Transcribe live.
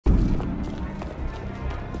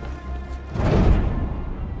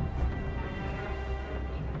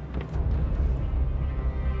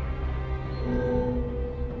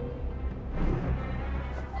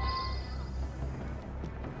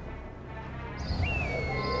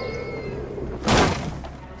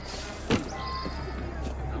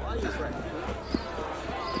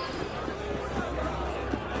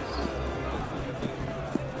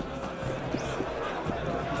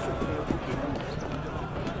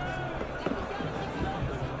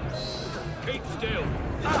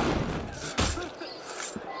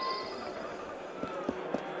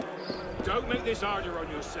this harder on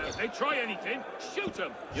yourself. They try anything, shoot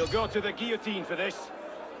them. You'll go to the guillotine for this.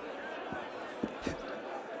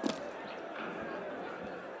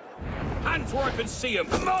 Hands where I can see them.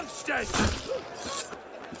 Monsters!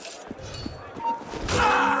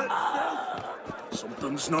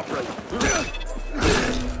 Something's not right.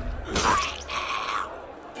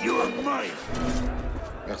 You are mine!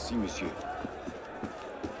 Merci, monsieur.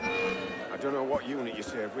 I don't know what unit you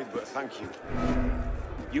serve with, but thank you.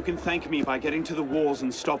 You can thank me by getting to the walls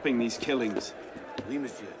and stopping these killings. Oui,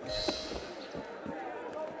 monsieur.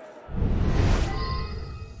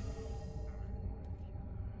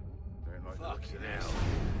 Fucking hell.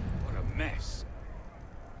 What a mess.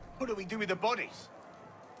 What do we do with the bodies?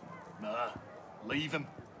 Nah, leave them.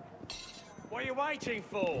 What are you waiting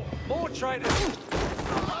for? More traitors!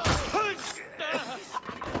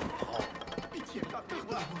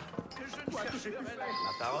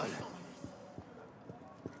 La parole.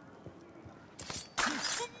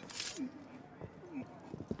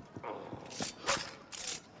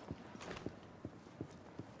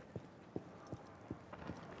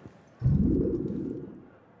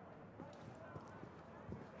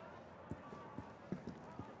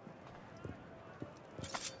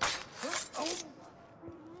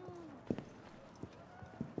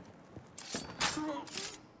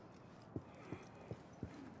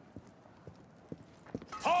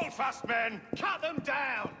 Hold fast, men! Cut them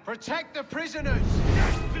down! Protect the prisoners!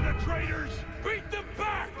 Yes to the traitors! Beat them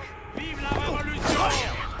back! Vive la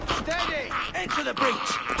révolution! Steady! Into the breach!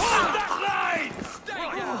 Hold that line!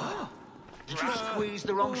 Stay down! Did you squeeze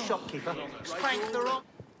the wrong shopkeeper? Spank the wrong...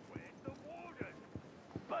 Where's the warden?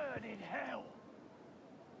 Burn in hell!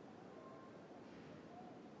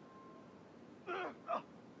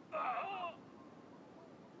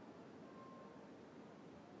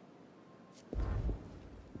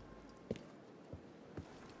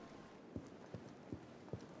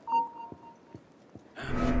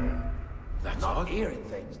 That's Not odd. hearing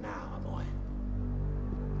things now, am I?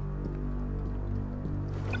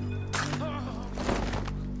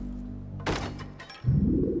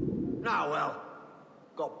 Nah, well,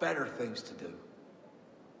 got better things to do.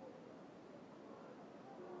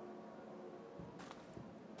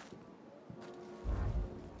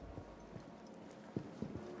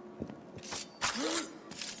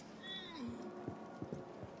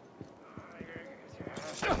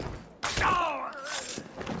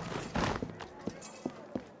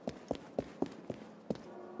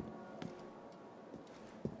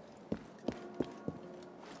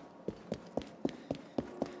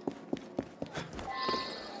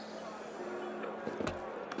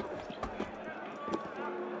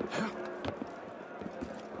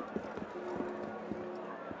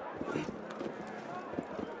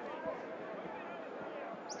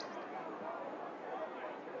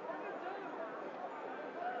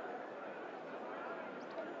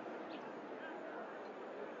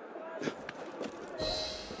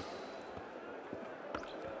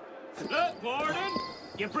 Look, Warden!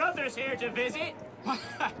 Your brother's here to visit.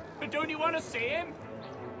 Don't you want to see him?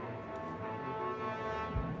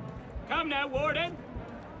 Come now, Warden.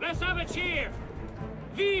 Let's have a cheer.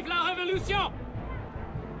 Vive la Révolution!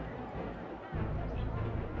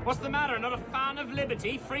 What's the matter? Not a fan of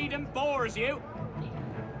liberty? Freedom bores you?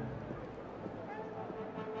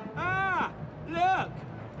 Ah! Look!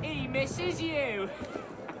 He misses you!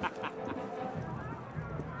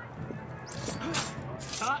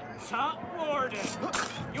 Tut, tut, Warden!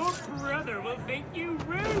 Your brother will think you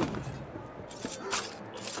rude!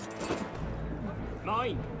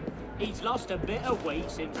 Mind, he's lost a bit of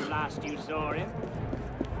weight since last you saw him.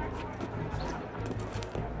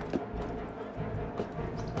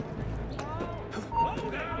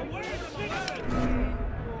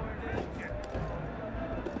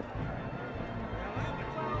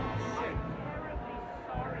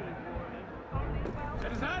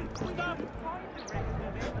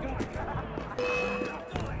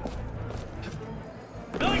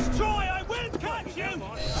 Nice try! I will catch you!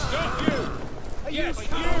 Stop you! Yes,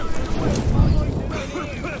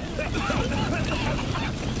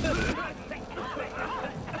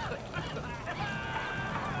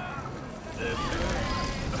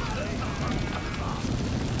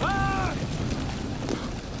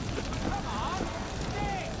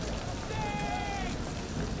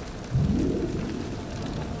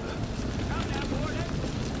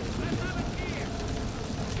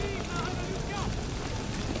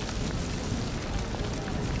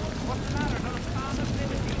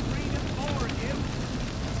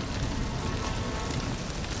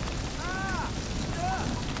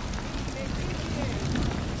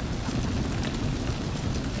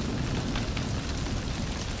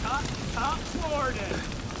 Borden!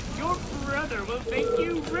 Your brother will think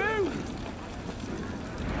you rude!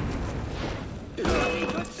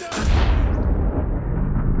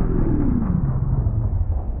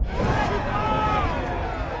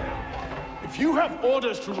 If you have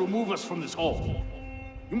orders to remove us from this hall,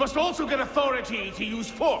 you must also get authority to use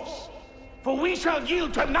force. For we shall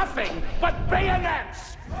yield to nothing but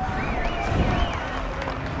bayonets!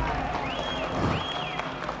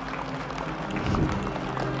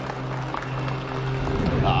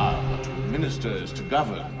 To administer is to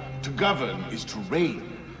govern. To govern is to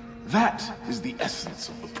reign. That is the essence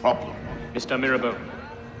of the problem. Mr. Mirabeau.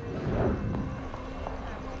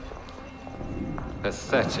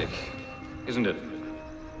 Pathetic, isn't it?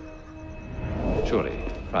 Surely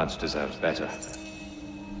France deserves better.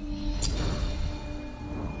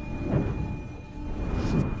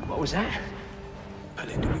 What was that?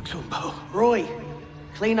 Roy,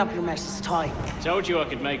 clean up your mess, it's time. Told you I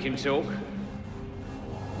could make him talk.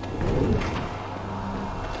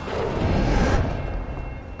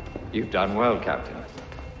 You've done well, Captain.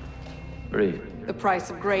 Read. The price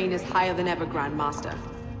of grain is higher than ever, Grand Master.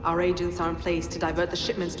 Our agents are in place to divert the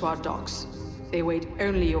shipments to our docks. They await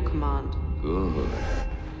only your command. Good.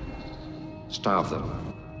 Starve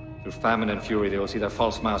them. Through famine and fury, they will see their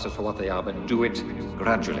false masters for what they are, but do it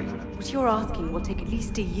gradually. What you're asking will take at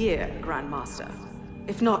least a year, Grand Master.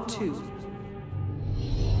 If not 2.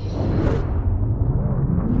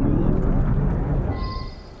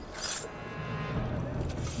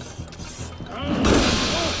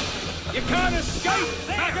 You can't escape,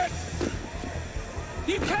 maggot!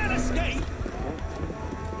 You can't escape!